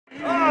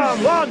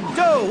1,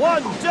 2,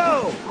 1, 2.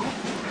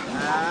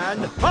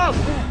 And halt!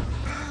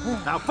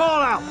 Now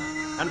fall out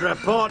and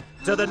report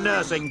to the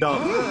nursing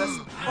dog.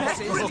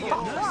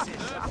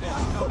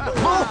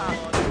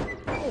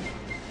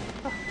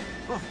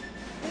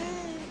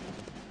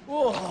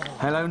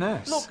 Hello,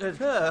 nurse. Look at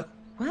her.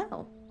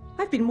 Well,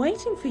 I've been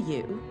waiting for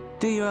you.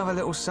 Do you have a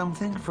little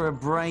something for a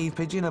brave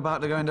pigeon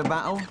about to go into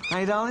battle?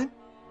 Hey, darling?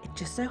 It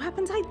just so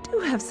happens I do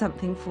have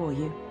something for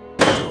you.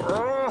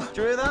 Oh,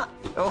 do you hear that?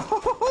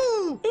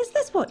 Oh, Is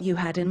this what you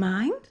had in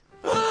mind?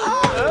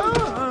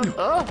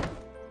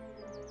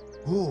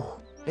 Ooh,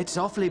 it's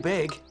awfully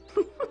big.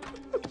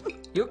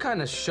 You're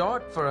kind of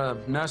short for a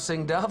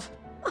nursing dove.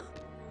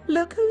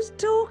 Look who's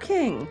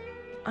talking.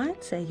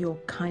 I'd say you're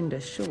kind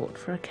of short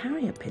for a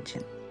carrier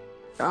pigeon.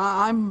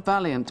 I'm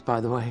Valiant,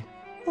 by the way.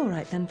 All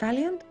right then,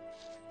 Valiant.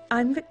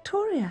 I'm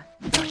Victoria.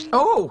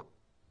 Oh!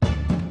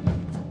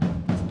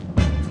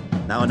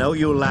 Now, I know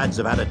you lads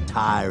have had a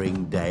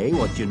tiring day.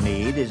 What you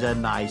need is a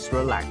nice,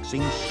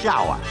 relaxing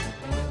shower.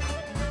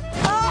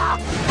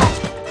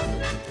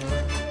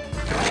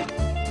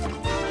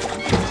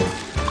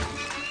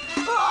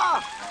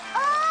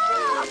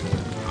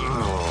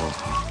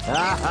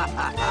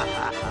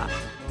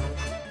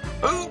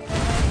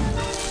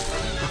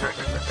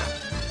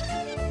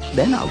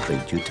 Then I'll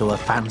treat you to a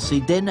fancy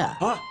dinner.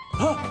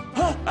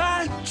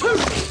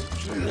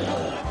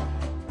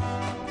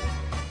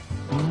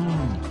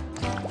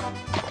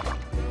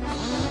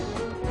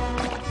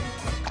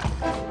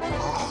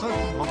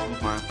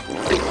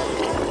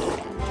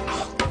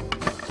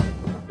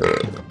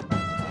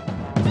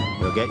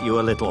 We'll get you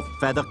a little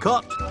feather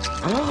cut.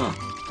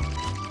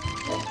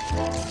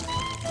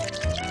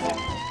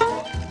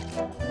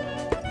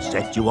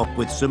 Set you up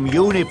with some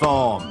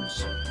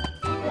uniforms.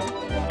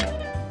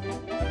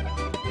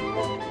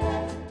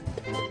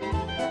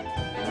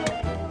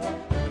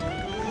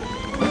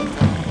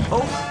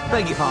 Oh,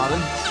 beg your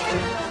pardon.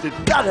 Did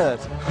that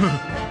hurt?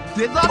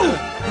 Did that hurt?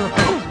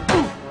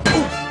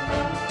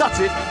 That's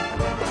it.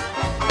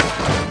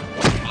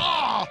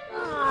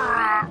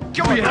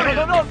 Come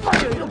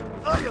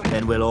here!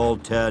 Then we'll all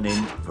turn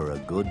in for a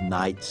good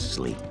night's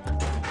sleep.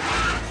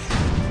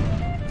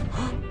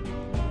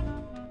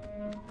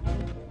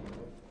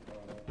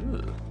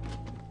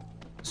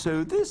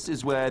 So this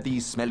is where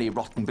these smelly,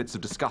 rotten bits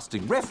of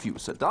disgusting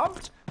refuse are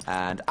dumped,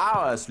 and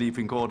our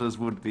sleeping quarters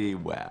would be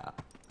where?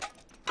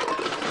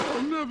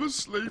 I'll never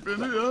sleep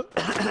in here.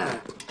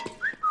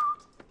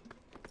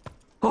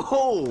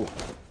 Ho-ho!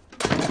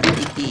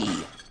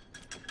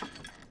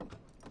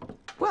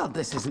 Well,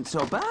 this isn't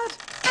so bad.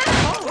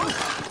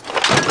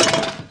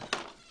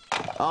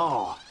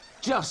 Oh,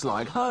 just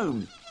like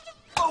home.